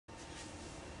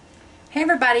Hey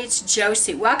everybody, it's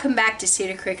Josie. Welcome back to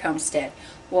Cedar Creek Homestead.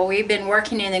 Well, we've been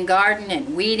working in the garden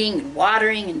and weeding and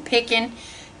watering and picking,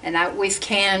 and we've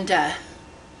canned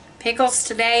pickles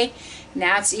today.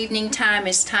 Now it's evening time.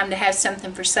 It's time to have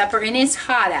something for supper, and it's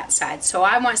hot outside, so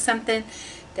I want something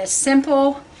that's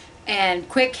simple and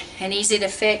quick and easy to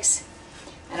fix.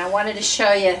 And I wanted to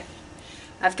show you,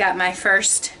 I've got my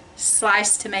first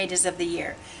sliced tomatoes of the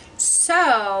year.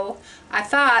 So I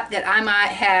thought that I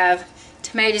might have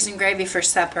tomatoes and gravy for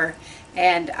supper,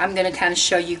 and I'm going to kind of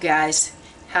show you guys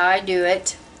how I do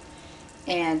it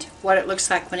and what it looks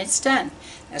like when it's done.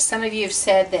 Now, some of you have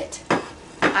said that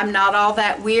I'm not all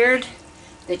that weird,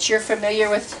 that you're familiar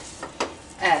with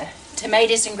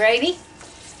tomatoes and gravy,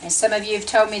 and some of you have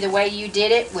told me the way you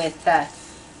did it with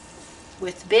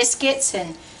biscuits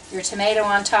and your tomato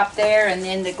on top there and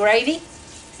then the gravy,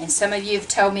 and some of you have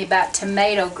told me about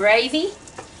tomato gravy,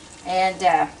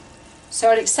 and so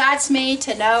it excites me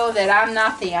to know that I'm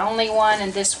not the only one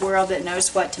in this world that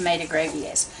knows what tomato gravy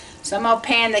is. So I'm going to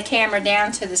pan the camera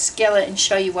down to the skillet and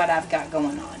show you what I've got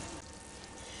going on.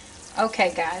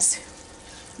 Okay guys,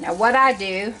 now what I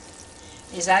do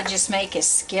is I just make a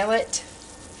skillet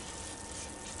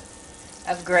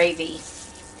of gravy.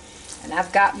 And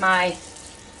I've got my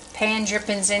pan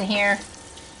drippings in here.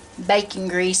 Bacon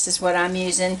grease is what I'm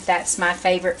using. That's my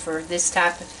favorite for this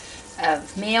type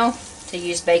of meal, to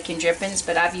use bacon drippings,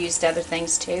 but I've used other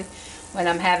things too. When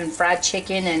I'm having fried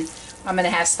chicken and I'm going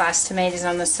to have sliced tomatoes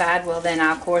on the side, well then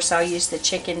of course I'll use the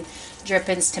chicken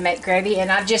drippings to make gravy. And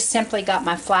I've just simply got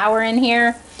my flour in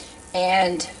here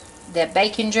and the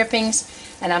bacon drippings,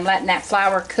 and I'm letting that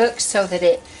flour cook so that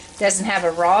it doesn't have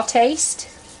a raw taste,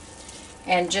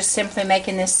 and just simply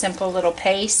making this simple little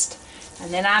paste.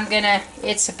 And then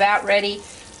it's about ready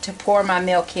to pour my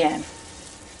milk in.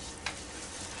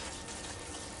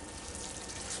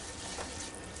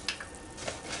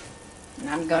 And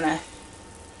I'm going to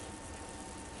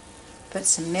put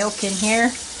some milk in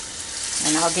here,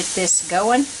 and I'll get this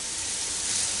going.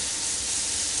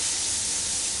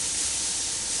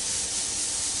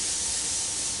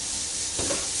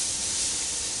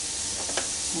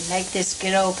 And make this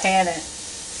good old pan of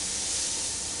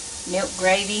milk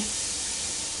gravy.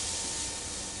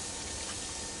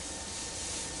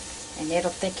 And it'll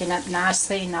thicken up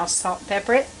nicely, and I'll salt and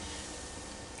pepper it.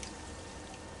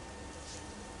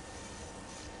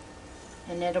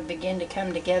 And it'll begin to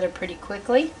come together pretty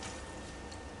quickly.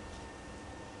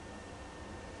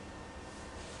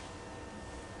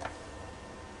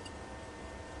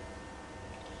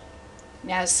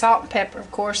 Now, salt and pepper,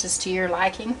 of course, is to your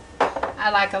liking. I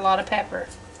like a lot of pepper.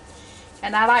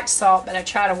 And I like salt, but I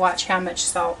try to watch how much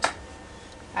salt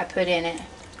I put in it.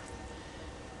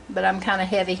 But I'm kind of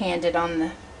heavy-handed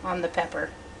on the pepper.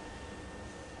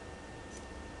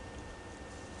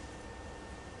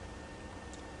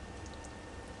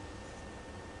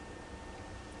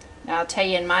 Now, I'll tell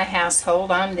you, in my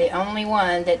household, I'm the only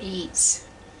one that eats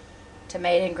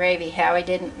tomato and gravy. Howie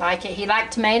didn't like it. He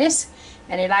liked tomatoes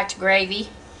and he liked gravy,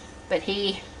 but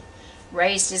he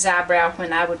raised his eyebrow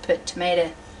when I would put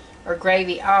tomato or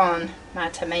gravy on my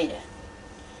tomato.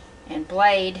 And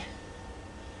Blade,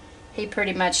 he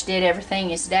pretty much did everything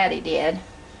his daddy did.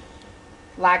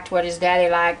 Liked what his daddy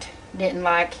liked, didn't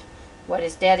like what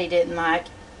his daddy didn't like.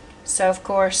 So, of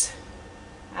course,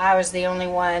 I was the only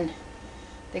one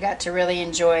that got to really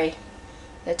enjoy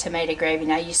the tomato gravy.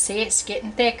 Now you see it's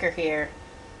getting thicker here,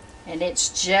 and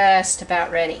it's just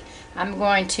about ready. I'm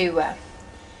going to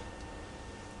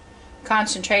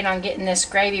concentrate on getting this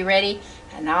gravy ready,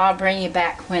 and I'll bring you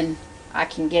back when I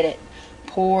can get it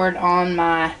poured on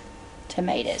my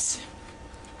tomatoes.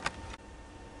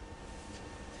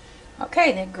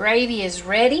 Okay, the gravy is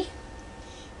ready,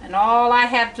 and all I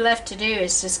have left to do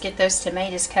is just get those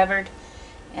tomatoes covered,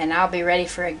 and I'll be ready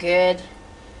for a good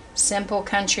simple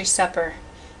country supper.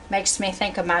 Makes me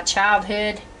think of my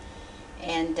childhood,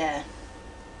 and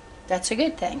that's a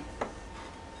good thing.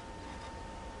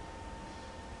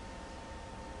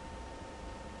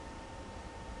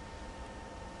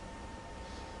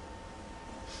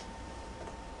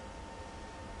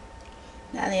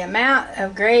 Now, the amount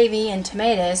of gravy and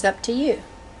tomato is up to you.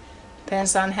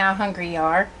 Depends on how hungry you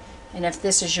are, and if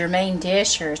this is your main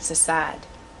dish or it's a side.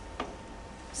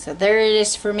 So there it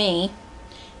is for me.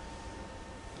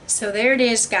 So there it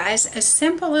is, guys, a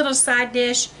simple little side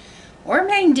dish or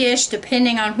main dish,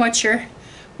 depending on what you're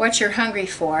hungry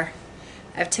for,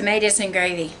 of tomatoes and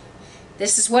gravy.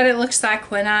 This is what it looks like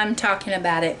when I'm talking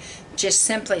about it. Just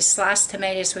simply sliced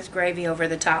tomatoes with gravy over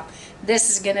the top. This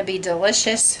is going to be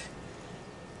delicious,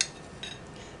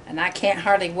 and I can't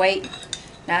hardly wait.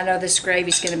 Now I know this gravy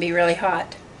is going to be really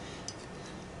hot.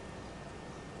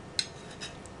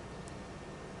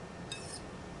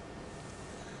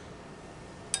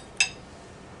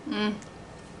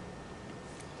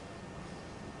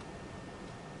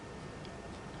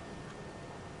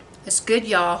 It's good,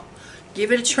 y'all.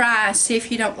 Give it a try. See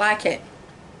if you don't like it.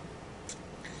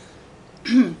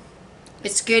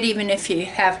 It's good even if you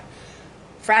have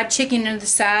fried chicken on the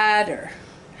side, or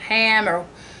ham, or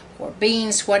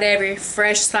beans, whatever,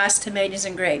 fresh sliced tomatoes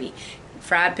and gravy,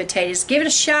 fried potatoes. Give it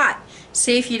a shot.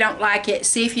 See if you don't like it.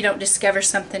 See if you don't discover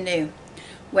something new.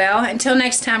 Well, until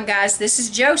next time, guys, this is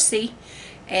Josie,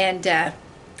 and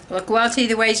look well to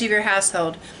the ways of your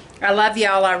household. I love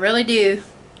y'all. I really do.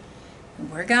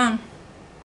 And we're gone.